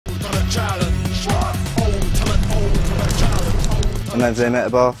My name's Liam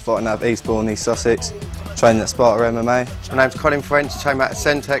Etebar, fighting out of Eastbourne, East Sussex, training at Sparta MMA. My name's Colin, training at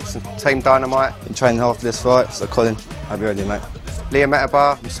Centex and Team Dynamite. Been training after this fight, so Colin, hope you're ready, mate. Liam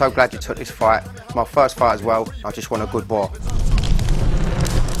Etebar, I'm so glad you took this fight. My first fight as well, I just want a good war.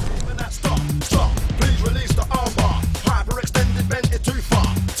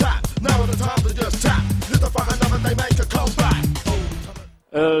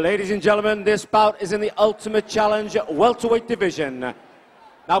 Ladies and gentlemen, this bout is in the Ultimate Challenge welterweight division.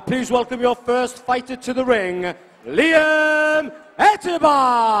 Now please welcome your first fighter to the ring, Liam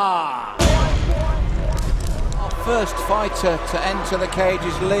Etebar. Our first fighter to enter the cage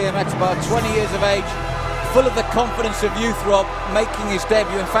is Liam Etebar, 20 years of age, full of the confidence of youth, Rob, making his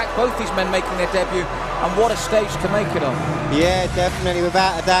debut. In fact, both these men making their debut, and what a stage to make it on. Yeah, definitely,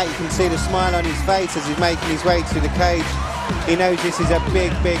 without a doubt. You can see the smile on his face as he's making his way to the cage. He knows this is a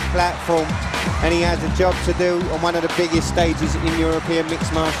big, big platform, and he has a job to do on one of the biggest stages in European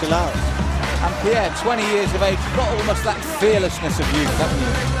mixed martial arts. And Pierre, 20 years of age, you've got almost that fearlessness of youth, haven't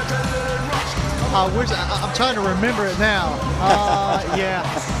you? I'm trying to remember it now. Yeah,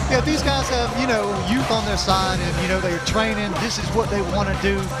 these guys have, you know, youth on their side, and, you know, they're training. This is what they want to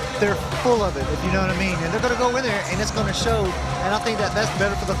do. They're full of it, if you know what I mean. And they're going to go in there, and it's going to show. And I think that that's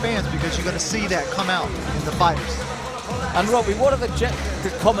better for the fans, because you're going to see that come out in the fighters. And Robbie, what are the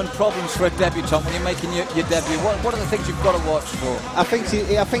common problems for a debutant when you're making your debut? What are the things you've got to watch for? I think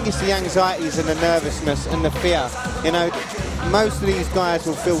it's the anxieties and the nervousness and the fear. You know, most of these guys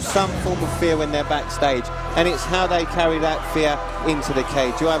will feel some form of fear when they're backstage, and it's how they carry that fear into the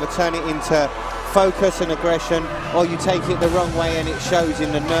cage. You either turn it into focus and aggression, or you take it the wrong way and it shows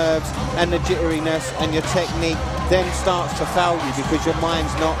in the nerves and the jitteriness, and your technique then starts to fail you because your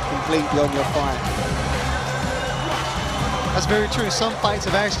mind's not completely on your fight. That's very true. Some fights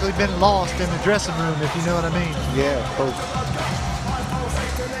have actually been lost in the dressing room, if you know what I mean. Yeah, of course.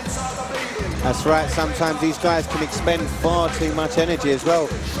 That's right. Sometimes these guys can expend far too much energy as well.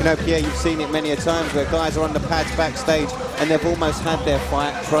 You know, Pierre, you've seen it many a times where guys are on the pads backstage and they've almost had their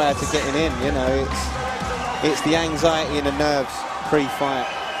fight prior to getting in. You know, it's the anxiety and the nerves pre-fight.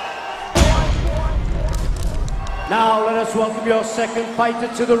 Now let us welcome your second fighter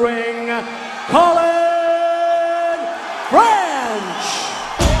to the ring, Colin.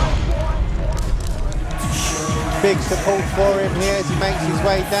 Big support for him here as he makes his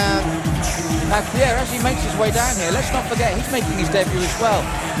way down. Now Pierre, as he makes his way down here, let's not forget he's making his debut as well.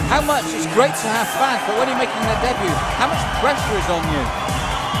 How much, it's great to have fans, but when you're making that debut, how much pressure is on you?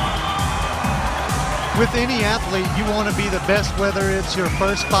 With any athlete, you want to be the best, whether it's your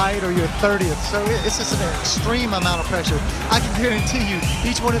first fight or your 30th. So it's just an extreme amount of pressure. I can guarantee you,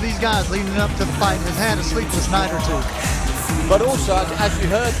 each one of these guys leading up to the fight has had a sleepless night or two. But also, as you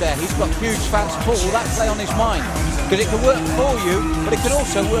heard there, he's got huge fan support. Will that play on his mind? Because it can work for you, but it can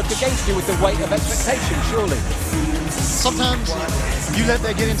also work against you with the weight of expectation, surely. Sometimes you let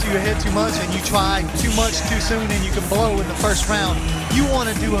that get into your head too much, and you try too much too soon, and you can blow in the first round. You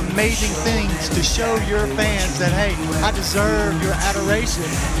want to do amazing things to show your fans that, hey, I deserve your adoration.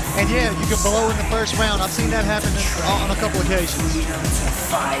 And yeah, you can blow in the first round. I've seen that happen on a couple occasions.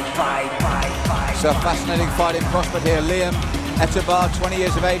 So a fascinating fighting prospect here. Liam Etebar, 20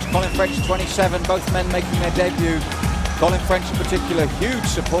 years of age, Colin French, 27, both men making their debut. Colin French in particular, huge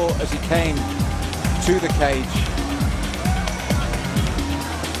support as he came to the cage.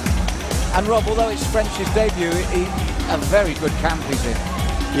 And Rob, although it's French's debut, a very good camp he's in.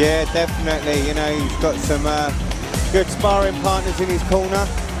 Yeah, definitely. You know, he's got some good sparring partners in his corner.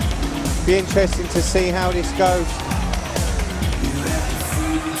 Be interesting to see how this goes.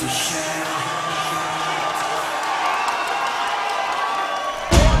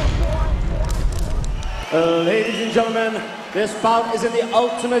 Ladies and gentlemen, this bout is in the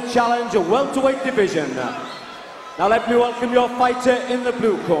Ultimate Challenge welterweight division. Now let me welcome your fighter in the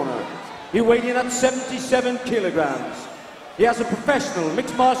blue corner. He weighed in at 77 kilograms. He has a professional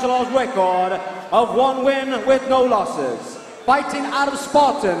mixed martial arts record of 1 win with no losses. Fighting out of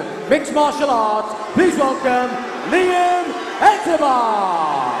Spartan Mixed Martial Arts, please welcome Liam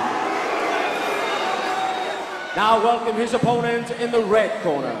Etebar. Now welcome his opponent in the red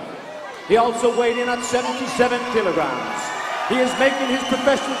corner. He also weighed in at 77 kilograms. He is making his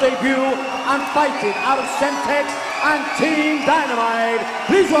professional debut and fighting out of Centex and Team Dynamite.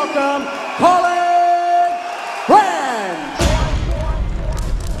 Please welcome Colin French.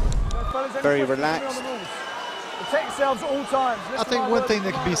 Very relaxed. Protect yourselves at all times. I think one thing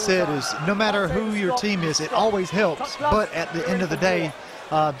that can be said is no matter who your team is, it always helps. But at the end of the day,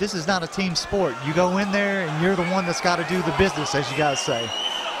 this is not a team sport. You go in there and you're the one that's got to do the business, as you guys say.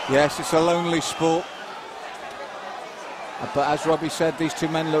 Yes, it's a lonely sport. But as Robbie said, these two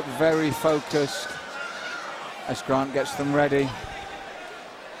men look very focused as Grant gets them ready.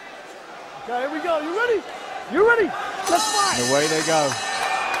 Okay, here we go. You ready? You ready? Let's fight. And away they go.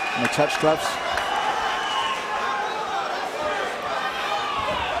 And they touch gloves.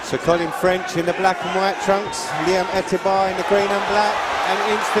 So Colin French in the black and white trunks, Liam Etebar in the green and black, and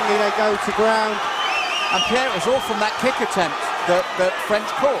instantly they go to ground. And Pierre, it was all from that kick attempt that French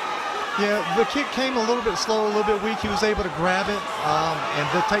caught. Yeah, the kick came a little bit slow, a little bit weak. He was able to grab it, and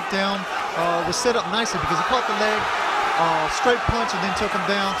the takedown was set up nicely because he caught the leg, straight punch, and then took him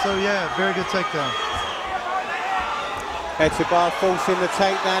down. So yeah, very good takedown. Etebar forcing the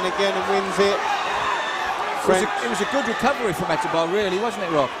takedown again and wins it. It was a good recovery from Etebar, really, wasn't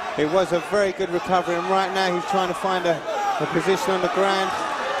it, Rob? It was a very good recovery, and right now he's trying to find a position on the ground.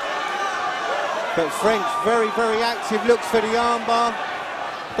 But French, very, very active, looks for the armbar,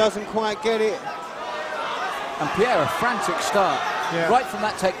 doesn't quite get it. And Pierre, a frantic start, right from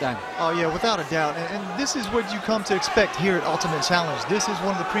that takedown. Oh yeah, without a doubt. And this is what you come to expect here at Ultimate Challenge. This is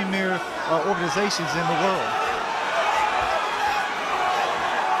one of the premier organizations in the world.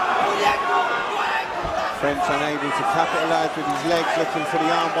 French unable to capitalise with his legs, looking for the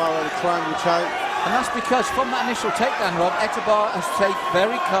armbar or the triangle choke. And that's because from that initial takedown, Rob, Etebar has stayed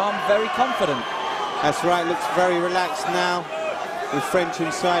very calm, very confident. That's right, looks very relaxed now with French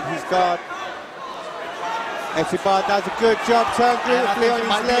inside his guard. Etebar does a good job, turned beautifully on his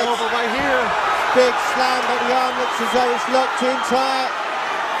legs. Over right here. Big slam, but the arm looks as though it's locked in tight.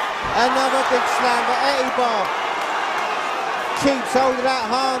 Another big slam, but Etebar keeps hold of that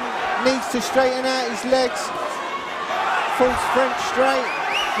arm, needs to straighten out his legs. Falls French straight.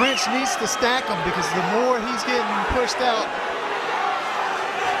 French needs to stack him because the more he's getting pushed out,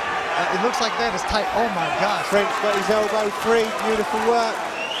 it looks like that is tight. Oh my gosh. French got his elbow free, beautiful work.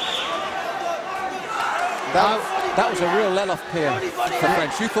 That was a real let-off here for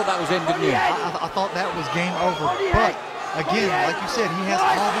French. You thought that was in, didn't you? I thought that was game over. But again, like you said, he has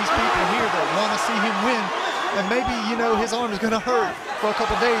all these people here that want to see him win. And maybe, you know, his arm is going to hurt for a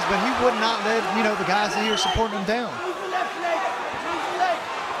couple days, but he would not let, you know, the guys here supporting him down.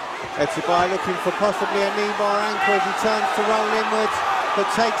 Etebar looking for possibly a knee bar anchor as he turns to roll inwards, but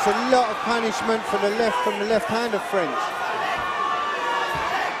takes a lot of punishment from the left hand of French.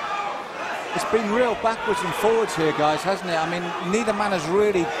 It's been real backwards and forwards here, guys, hasn't it? I mean, neither man has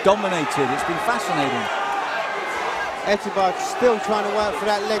really dominated. It's been fascinating. Etebar still trying to work for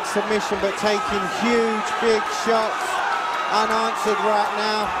that leg submission, but taking huge, big shots, unanswered right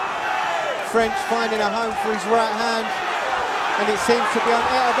now. French finding a home for his right hand, and it seems to be on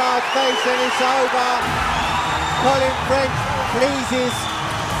Etebar's face, and it's over. Colin French pleases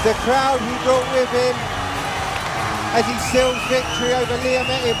the crowd he brought with him as he seals victory over Liam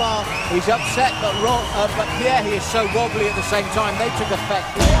Etebar. He's upset, but Pierre, he is so wobbly at the same time. They took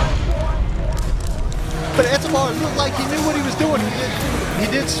effect. But Etebar looked like he knew what he was doing. He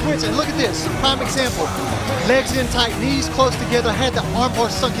did switch, and look at this, prime example. Legs in tight, knees close together, had the armbar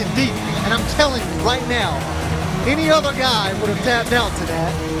sunk in deep. And I'm telling you right now, any other guy would have tapped out to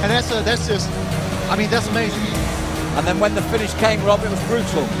that. And that's just, I mean, that's amazing. And then when the finish came, Rob, it was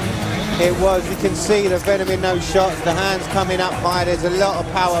brutal. It was, you can see the venom in those shots, the hands coming up high. There's a lot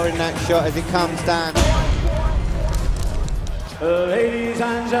of power in that shot as it comes down. Ladies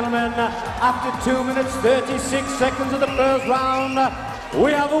and gentlemen, after 2 minutes 36 seconds of the first round,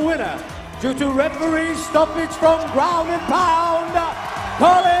 we have a winner due to referee stoppage from ground and pound,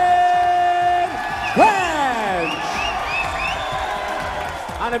 Colin French.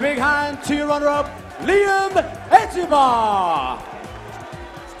 And a big hand to your runner-up, Liam Etebar.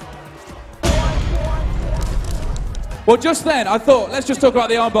 Well, just then, I thought, let's just talk about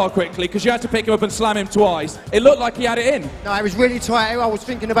the armbar quickly, because you had to pick him up and slam him twice. It looked like he had it in. No, it was really tight. I was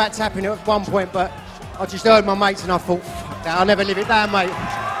thinking about tapping it at one point, but I just heard my mates and I thought, fuck that, I'll never live it down, mate.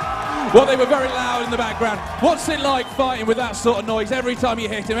 Well, they were very loud in the background. What's it like fighting with that sort of noise? Every time you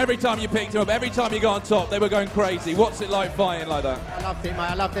hit him, every time you picked him up, every time you got on top, they were going crazy. What's it like fighting like that? I loved it, mate.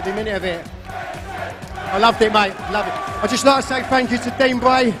 I loved every minute of it. I loved it, mate. Love it. I'd just like to say thank you to Dean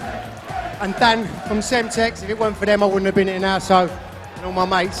Bray and Dan from Semtex. If it weren't for them, I wouldn't have been in now, so, and all my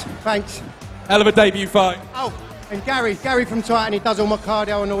mates, thanks. Hell of a debut fight. Oh, and Gary from Titan, he does all my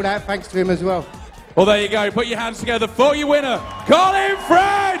cardio and all that, thanks to him as well. Well, there you go. Put your hands together for your winner, Colin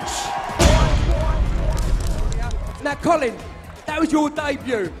French! Now, Colin, that was your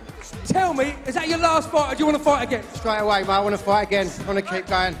debut. Tell me, is that your last fight or do you want to fight again? Straight away, mate, I want to fight again. I want to keep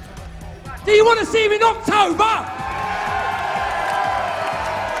going. Do you want to see him in October?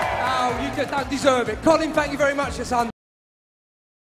 Oh, you just don't deserve it. Colin, thank you very much, your son.